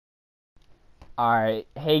Alright,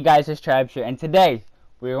 hey guys, it's Trapshire, and today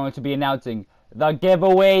we're going to be announcing the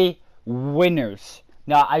giveaway winners.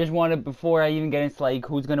 Now, I just wanted, before I even get into like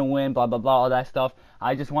who's gonna win, blah blah blah, all that stuff,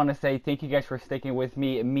 I just want to say thank you guys for sticking with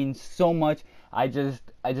me. It means so much. I just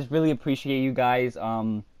really appreciate you guys.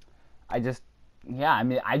 Yeah, I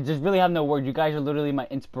mean, I just really have no words. You guys are literally my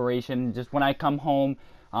inspiration. Just when I come home,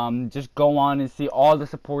 just go on and see all the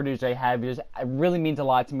supporters I have. It really means a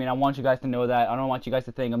lot to me, and I want you guys to know that. I don't want you guys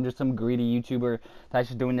to think I'm just some greedy YouTuber that's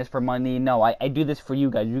just doing this for money. No, I do this for you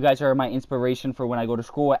guys. You guys are my inspiration for when I go to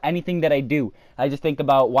school. Anything that I do, I just think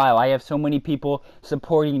about, wow, I have so many people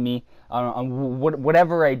supporting me on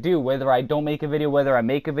whatever I do, whether I don't make a video, whether I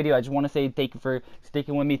make a video. I just want to say thank you for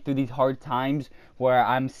sticking with me through these hard times where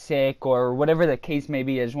I'm sick or whatever the case may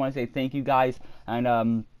be. I just want to say thank you guys,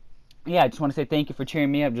 and yeah, I just want to say thank you for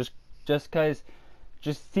cheering me up. Just because,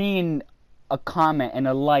 just seeing a comment and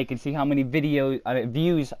a like and see how many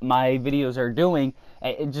views my videos are doing,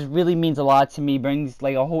 it just really means a lot to me. Brings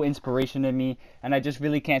like a whole inspiration to me, and I just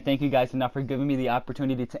really can't thank you guys enough for giving me the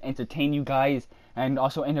opportunity to entertain you guys and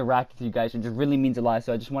also interact with you guys. It just really means a lot.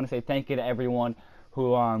 So I just want to say thank you to everyone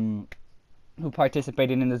who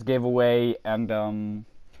participated in this giveaway, and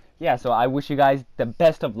yeah, so I wish you guys the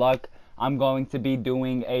best of luck. I'm going to be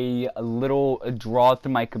doing a little draw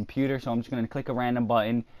through my computer, so I'm just going to click a random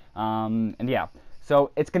button, and yeah.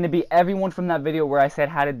 So it's going to be everyone from that video where I said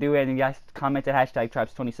how to do it, and you guys commented hashtag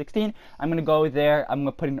Traps2016. I'm going to go there, I'm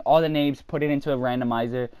going to put in all the names, put it into a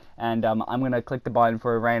randomizer, and I'm going to click the button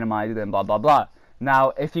for a randomizer, and blah, blah, blah.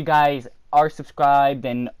 Now, if you guys are subscribed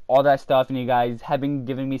and all that stuff, and you guys have been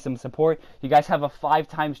giving me some support, you guys have a 5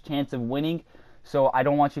 times chance of winning. So I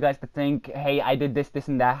don't want you guys to think, hey, I did this, this,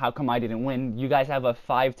 and that, how come I didn't win? You guys have a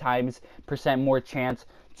 5 times % more chance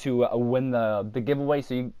to win the giveaway.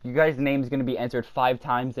 So you guys' name is going to be entered 5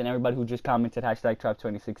 times, and everybody who just commented hashtag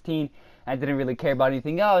Trap2016 and didn't really care about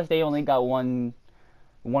anything else, they only got one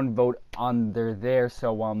vote on there.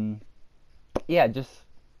 So yeah,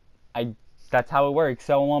 that's how it works.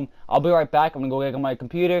 So I'll be right back. I'm gonna go get on my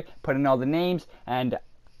computer, put in all the names, and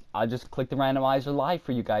I'll just click the randomizer live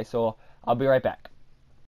for you guys. So I'll be right back.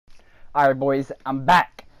 Alright boys, I'm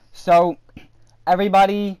back. So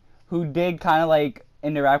everybody who did kind of like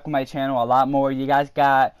interact with my channel a lot more, you guys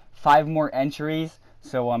got 5 more entries.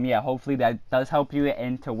 So yeah, hopefully that does help you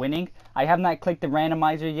into winning. I have not clicked the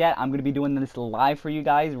randomizer yet. I'm going to be doing this live for you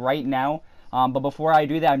guys right now. But before I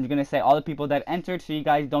do that, I'm just going to say all the people that entered so you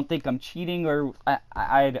guys don't think I'm cheating or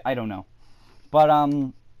I don't know. But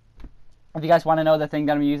if you guys want to know the thing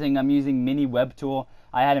that I'm using Mini Web Tool.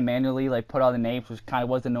 I had to manually like put all the names, which kind of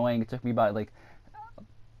was annoying. It took me about like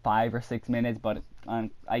 5 or 6 minutes, but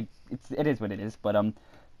it is what it is. But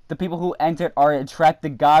the people who entered are Trap the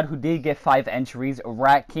God, who did get 5 entries,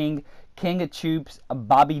 Rat King, King of Choops,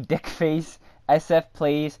 Bobby Dickface, SF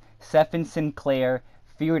Plays, Sefin Sinclair,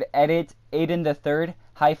 Feared Edit, Aiden the Third,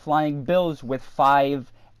 High Flying Bills with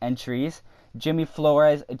 5 entries, Jimmy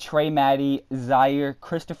Flores, Trey Maddie, Zaire,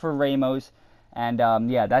 Christopher Ramos. And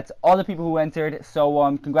yeah, that's all the people who entered.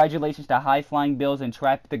 So congratulations to High Flying Bills and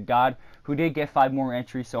Trap the God, who did get 5 more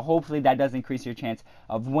entries. So hopefully that does increase your chance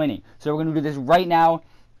of winning. So we're gonna do this right now.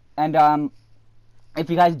 And if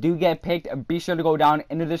you guys do get picked, be sure to go down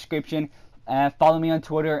in the description and follow me on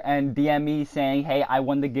Twitter and DM me saying, hey, I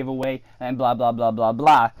won the giveaway and blah blah blah blah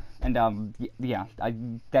blah. And yeah,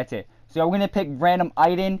 that's it. So we're gonna pick random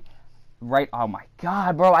item. Right, oh my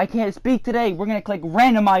god, bro, I can't speak today. We're gonna click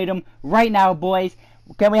random item right now, boys.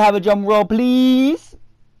 Can we have a drum roll, please?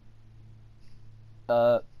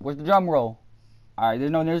 Where's the drum roll? Alright,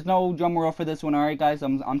 there's no drum roll for this one, alright guys.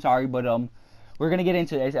 I'm sorry, but we're gonna get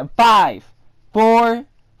into this. 5, 4,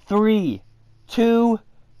 3, 2,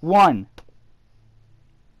 1.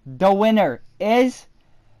 The winner is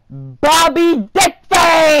Bobby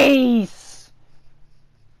Dickface!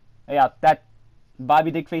 Yeah,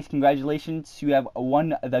 Bobby Dickface, congratulations, you have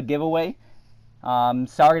won the giveaway.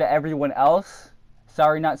 Sorry to everyone else.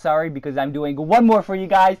 Sorry, not sorry, because I'm doing one more for you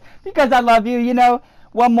guys, because I love you, you know.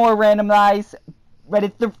 One more randomized.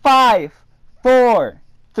 Ready for 5, 4,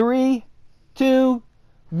 3, 2,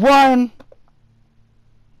 1.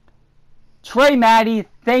 Trey Maddie,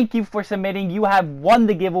 thank you for submitting. You have won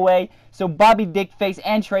the giveaway. So Bobby Dickface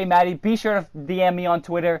and Trey Maddie, be sure to DM me on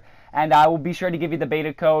Twitter, and I will be sure to give you the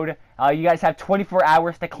beta code. You guys have 24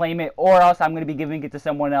 hours to claim it, or else I'm going to be giving it to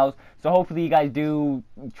someone else. So hopefully you guys do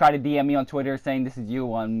try to DM me on Twitter saying this is you.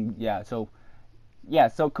 Yeah,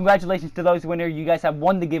 so congratulations to those winners. You guys have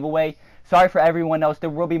won the giveaway. Sorry for everyone else. There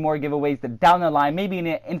will be more giveaways down the line. Maybe an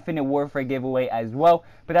Infinite Warfare giveaway as well.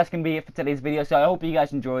 But that's going to be it for today's video. So I hope you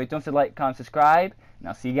guys enjoyed. Don't forget to like, comment, subscribe. And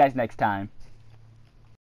I'll see you guys next time.